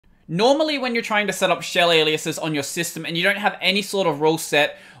Normally when you're trying to set up shell aliases on your system and you don't have any sort of rule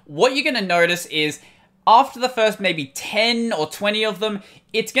set, what you're going to notice is after the first maybe 10 or 20 of them,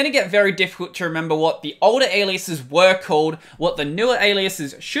 it's going to get very difficult to remember what the older aliases were called, what the newer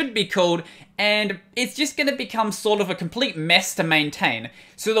aliases should be called, and it's just going to become sort of a complete mess to maintain.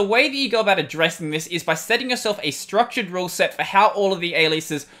 So the way that you go about addressing this is by setting yourself a structured rule set for how all of the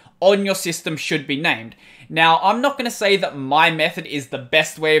aliases on your system should be named. Now, I'm not going to say that my method is the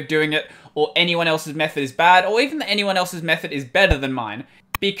best way of doing it, or anyone else's method is bad, or even that anyone else's method is better than mine,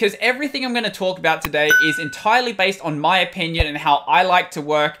 because everything I'm going to talk about today is entirely based on my opinion and how I like to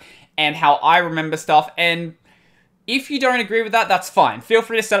work and how I remember stuff, and if you don't agree with that, that's fine. Feel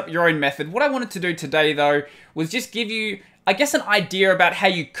free to set up your own method. What I wanted to do today, though, was just give you, I guess, an idea about how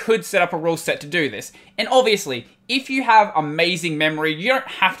you could set up a rule set to do this. And obviously, if you have amazing memory, you don't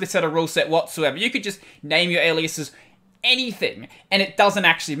have to set a rule set whatsoever. You could just name your aliases anything, and it doesn't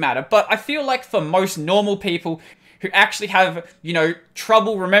actually matter. But I feel like for most normal people who actually have, you know,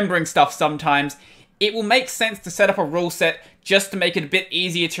 trouble remembering stuff sometimes, it will make sense to set up a rule set just to make it a bit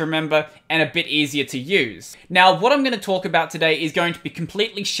easier to remember and a bit easier to use. Now, what I'm going to talk about today is going to be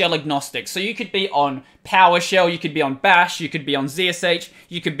completely shell agnostic. So you could be on PowerShell, you could be on Bash, you could be on ZSH,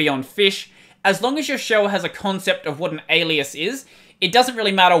 you could be on Fish. As long as your shell has a concept of what an alias is, it doesn't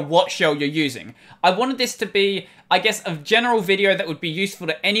really matter what shell you're using. I wanted this to be, I guess, a general video that would be useful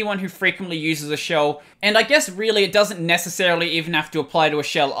to anyone who frequently uses a shell, and I guess really it doesn't necessarily even have to apply to a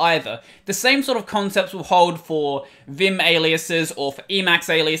shell either. The same sort of concepts will hold for Vim aliases, or for Emacs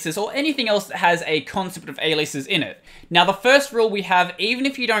aliases, or anything else that has a concept of aliases in it. Now, the first rule we have, even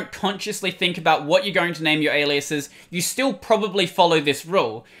if you don't consciously think about what you're going to name your aliases, you still probably follow this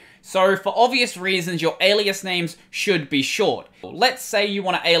rule. So, for obvious reasons, your alias names should be short. Let's say you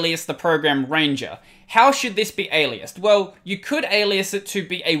want to alias the program Ranger. How should this be aliased? Well, you could alias it to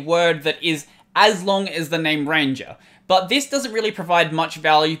be a word that is as long as the name Ranger. But this doesn't really provide much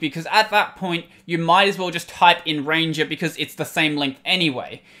value because at that point, you might as well just type in Ranger because it's the same length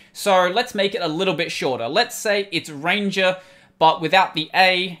anyway. So, let's make it a little bit shorter. Let's say it's Ranger, but without the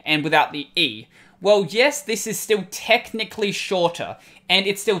A and without the E. Well, yes, this is still technically shorter, and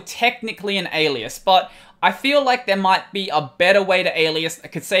it's still technically an alias, but I feel like there might be a better way to alias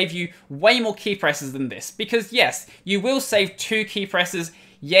that could save you way more key presses than this, because yes, you will save 2 key presses,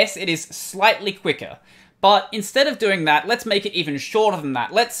 yes, it is slightly quicker, but instead of doing that, let's make it even shorter than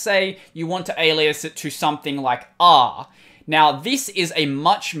that. Let's say you want to alias it to something like R. Now, this is a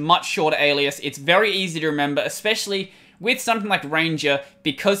much, much shorter alias. It's very easy to remember, especially with something like Ranger.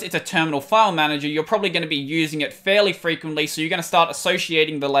 Because it's a terminal file manager, you're probably going to be using it fairly frequently, so you're going to start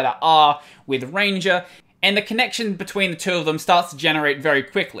associating the letter R with Ranger, and the connection between the two of them starts to generate very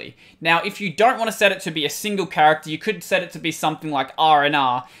quickly. Now, if you don't want to set it to be a single character, you could set it to be something like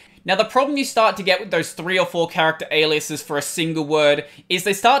RNR. Now, the problem you start to get with those 3 or 4 character aliases for a single word is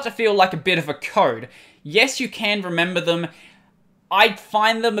they start to feel like a bit of a code. Yes, you can remember them. I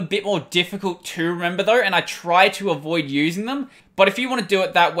find them a bit more difficult to remember though, and I try to avoid using them, but if you want to do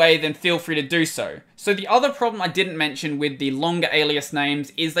it that way, then feel free to do so. So the other problem I didn't mention with the longer alias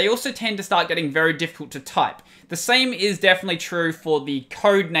names is they also tend to start getting very difficult to type. The same is definitely true for the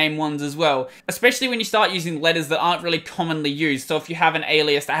code name ones as well, especially when you start using letters that aren't really commonly used. So if you have an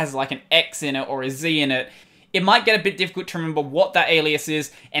alias that has like an X in it or a Z in it, it might get a bit difficult to remember what that alias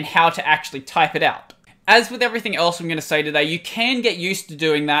is and how to actually type it out. As with everything else I'm going to say today, you can get used to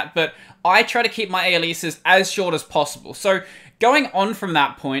doing that, but I try to keep my aliases as short as possible. So going on from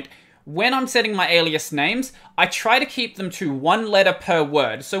that point, when I'm setting my alias names, I try to keep them to 1 letter per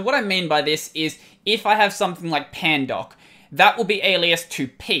word. So what I mean by this is if I have something like pandoc, that will be alias to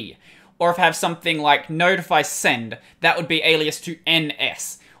P. Or if I have something like notify send, that would be alias to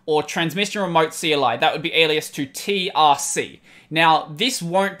NS. Or transmission remote CLI, that would be alias to TRC. Now, this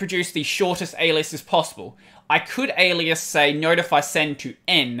won't produce the shortest aliases possible. I could alias, say, notify send to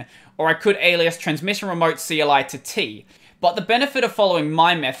N, or I could alias transmission remote CLI to T. But the benefit of following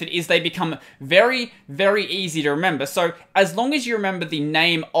my method is they become very, very easy to remember. So as long as you remember the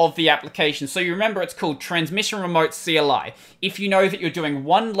name of the application, so you remember it's called transmission remote CLI. If you know that you're doing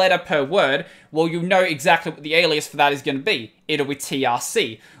 1 letter per word, well, you know exactly what the alias for that is going to be. It'll be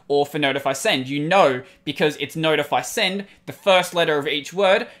TRC. Or for notify send, you know because it's notify send, the first letter of each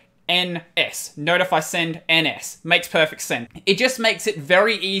word, NS. Notify send NS. Makes perfect sense. It just makes it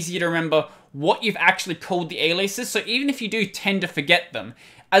very easy to remember what you've actually called the aliases, so even if you do tend to forget them,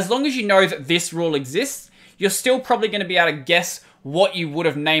 as long as you know that this rule exists, you're still probably going to be able to guess what you would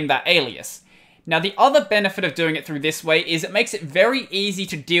have named that alias. Now, the other benefit of doing it through this way is it makes it very easy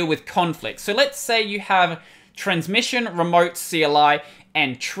to deal with conflict. So let's say you have transmission remote CLI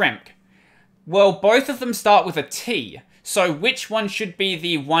and tremc. Well, both of them start with a T. So which one should be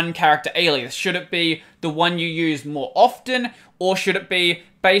the one character alias? Should it be the one you use more often, or should it be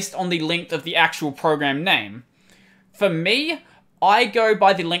based on the length of the actual program name? For me, I go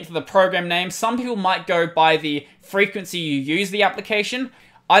by the length of the program name. Some people might go by the frequency you use the application.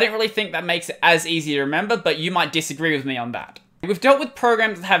 I don't really think that makes it as easy to remember, but you might disagree with me on that. We've dealt with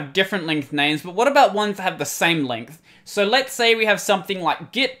programs that have different length names, but what about ones that have the same length? So let's say we have something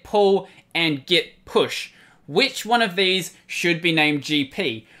like git pull and git push. Which one of these should be named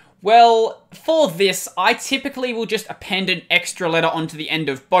GP? Well, for this, I typically will just append an extra letter onto the end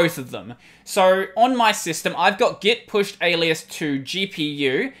of both of them. So on my system, I've got git pushed alias to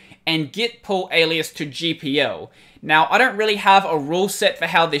GPU and git pull alias to GPL. Now, I don't really have a rule set for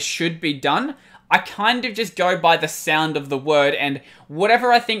how this should be done. I kind of just go by the sound of the word and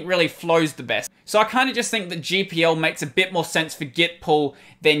whatever I think really flows the best. So I kind of just think that GPL makes a bit more sense for git pull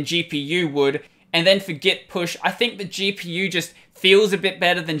than GPU would. And then for git push, I think the GPU just feels a bit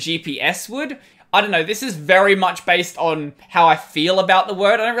better than GPS would. I don't know, this is very much based on how I feel about the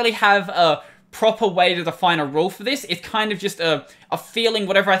word. I don't really have a proper way to define a rule for this. It's kind of just a feeling,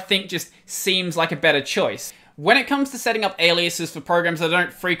 whatever I think just seems like a better choice. When it comes to setting up aliases for programs that I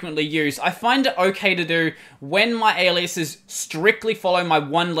don't frequently use, I find it okay to do when my aliases strictly follow my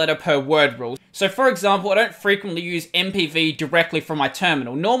one letter per word rule. So for example, I don't frequently use MPV directly from my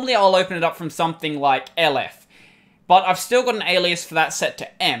terminal. Normally I'll open it up from something like LF, but I've still got an alias for that set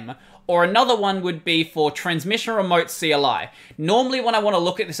to M. Or another one would be for transmission remote CLI. Normally when I want to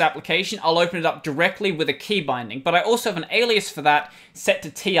look at this application, I'll open it up directly with a key binding, but I also have an alias for that set to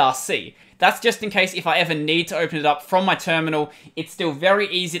TRC. That's just in case if I ever need to open it up from my terminal, it's still very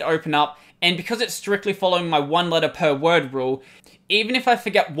easy to open up, and because it's strictly following my one letter per word rule, even if I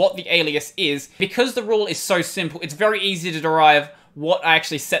forget what the alias is, because the rule is so simple, it's very easy to derive what I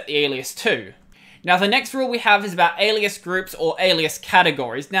actually set the alias to. Now the next rule we have is about alias groups or alias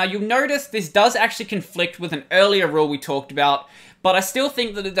categories. Now you'll notice this does actually conflict with an earlier rule we talked about, but I still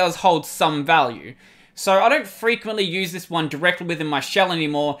think that it does hold some value. So I don't frequently use this one directly within my shell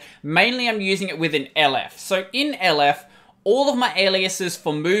anymore, mainly I'm using it within LF. So in LF, all of my aliases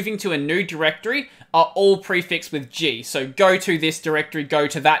for moving to a new directory are all prefixed with G. So go to this directory, go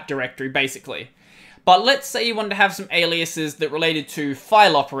to that directory, basically. But let's say you wanted to have some aliases that related to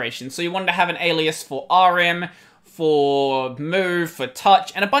file operations. So you wanted to have an alias for RM, for move, for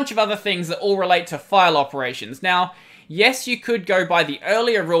touch, and a bunch of other things that all relate to file operations. Now, yes, you could go by the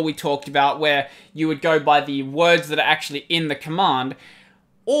earlier rule we talked about where you would go by the words that are actually in the command,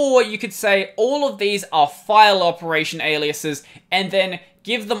 or you could say all of these are file operation aliases and then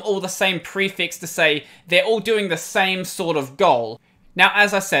give them all the same prefix to say they're all doing the same sort of goal. Now,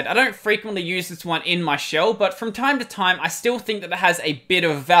 as I said, I don't frequently use this one in my shell, but from time to time, I still think that it has a bit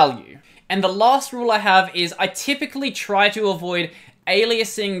of value. And the last rule I have is I typically try to avoid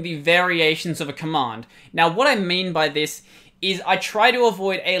aliasing the variations of a command. Now, what I mean by this is I try to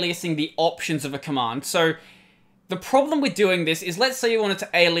avoid aliasing the options of a command. So the problem with doing this is, let's say you wanted to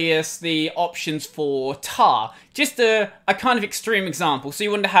alias the options for tar. Just a kind of extreme example. So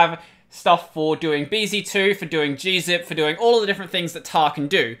you wanted to have stuff for doing BZ2, for doing gzip, for doing all of the different things that tar can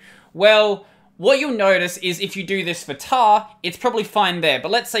do. Well, what you'll notice is if you do this for tar, it's probably fine there.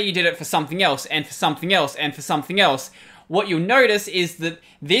 But let's say you did it for something else, and for something else, and for something else. What you'll notice is that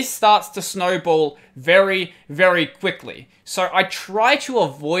this starts to snowball very, very quickly. So I try to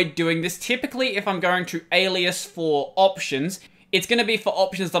avoid doing this. Typically, if I'm going to alias for options, it's going to be for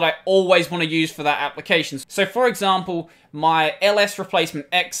options that I always want to use for that application. So for example, my ls replacement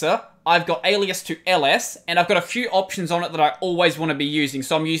exa, I've got alias to ls, and I've got a few options on it that I always want to be using.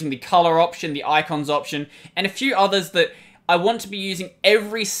 So I'm using the color option, the icons option, and a few others that I want to be using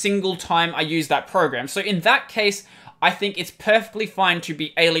every single time I use that program. So in that case, I think it's perfectly fine to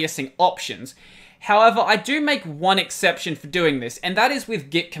be aliasing options. However, I do make one exception for doing this, and that is with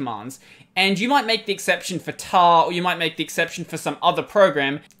git commands. And you might make the exception for tar, or you might make the exception for some other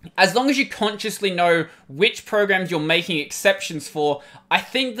program. As long as you consciously know which programs you're making exceptions for, I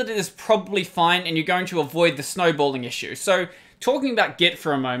think that it is probably fine and you're going to avoid the snowballing issue. So, talking about git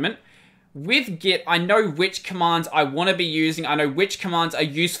for a moment, with git, I know which commands I want to be using, I know which commands are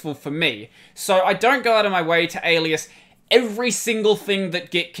useful for me. So I don't go out of my way to alias every single thing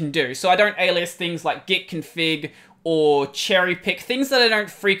that git can do. So I don't alias things like git config or cherry pick, things that I don't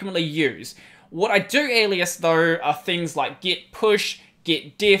frequently use. What I do alias though are things like git push,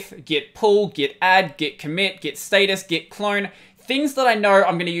 git diff, git pull, git add, git commit, git status, git clone, things that I know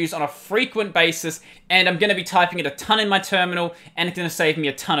I'm going to use on a frequent basis, and I'm going to be typing it a ton in my terminal, and it's going to save me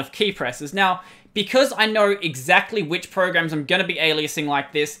a ton of key presses. Now, because I know exactly which programs I'm going to be aliasing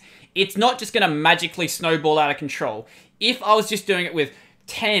like this, it's not just going to magically snowball out of control. If I was just doing it with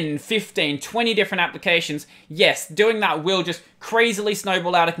 10, 15, 20 different applications, yes, doing that will just crazily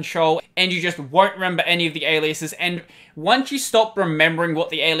snowball out of control and you just won't remember any of the aliases. And once you stop remembering what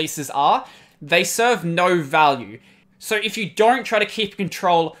the aliases are, they serve no value. So if you don't try to keep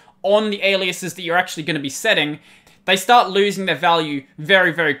control on the aliases that you're actually going to be setting, they start losing their value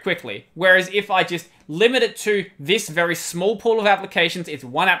very, very quickly. Whereas if I just limit it to this very small pool of applications, it's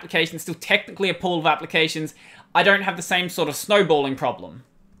one application, still technically a pool of applications, I don't have the same sort of snowballing problem.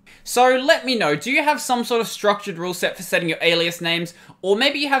 So let me know, do you have some sort of structured rule set for setting your alias names? Or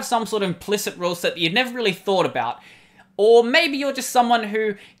maybe you have some sort of implicit rule set that you've never really thought about? Or maybe you're just someone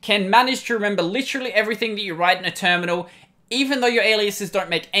who can manage to remember literally everything that you write in a terminal. Even though your aliases don't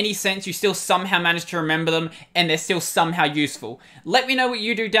make any sense, you still somehow manage to remember them, and they're still somehow useful. Let me know what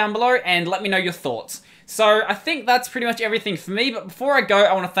you do down below, and let me know your thoughts. So, I think that's pretty much everything for me, but before I go,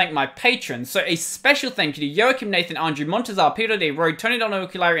 I want to thank my patrons. So, a special thank you to Joachim, Nathan, Andrew, Montazar, Peter D, Road, Tony Dono,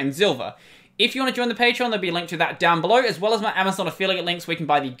 Ukulari, and Zilva. If you want to join the Patreon, there'll be a link to that down below, as well as my Amazon affiliate links where you can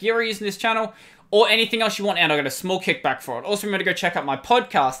buy the gear I use in this channel, or anything else you want, and I'll get a small kickback for it. Also, remember to go check out my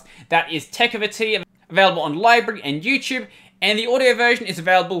podcast, that is Tech of a T, available on Library and YouTube, and the audio version is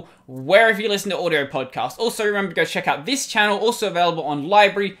available wherever you listen to audio podcasts. Also, remember to go check out this channel, also available on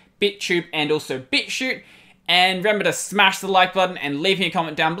Library, BitTube, and also BitChute. And remember to smash the like button and leave me a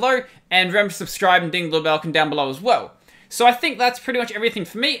comment down below. And remember to subscribe and ding the little bell icon down below as well. So I think that's pretty much everything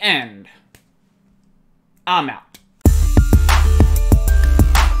for me, and I'm out.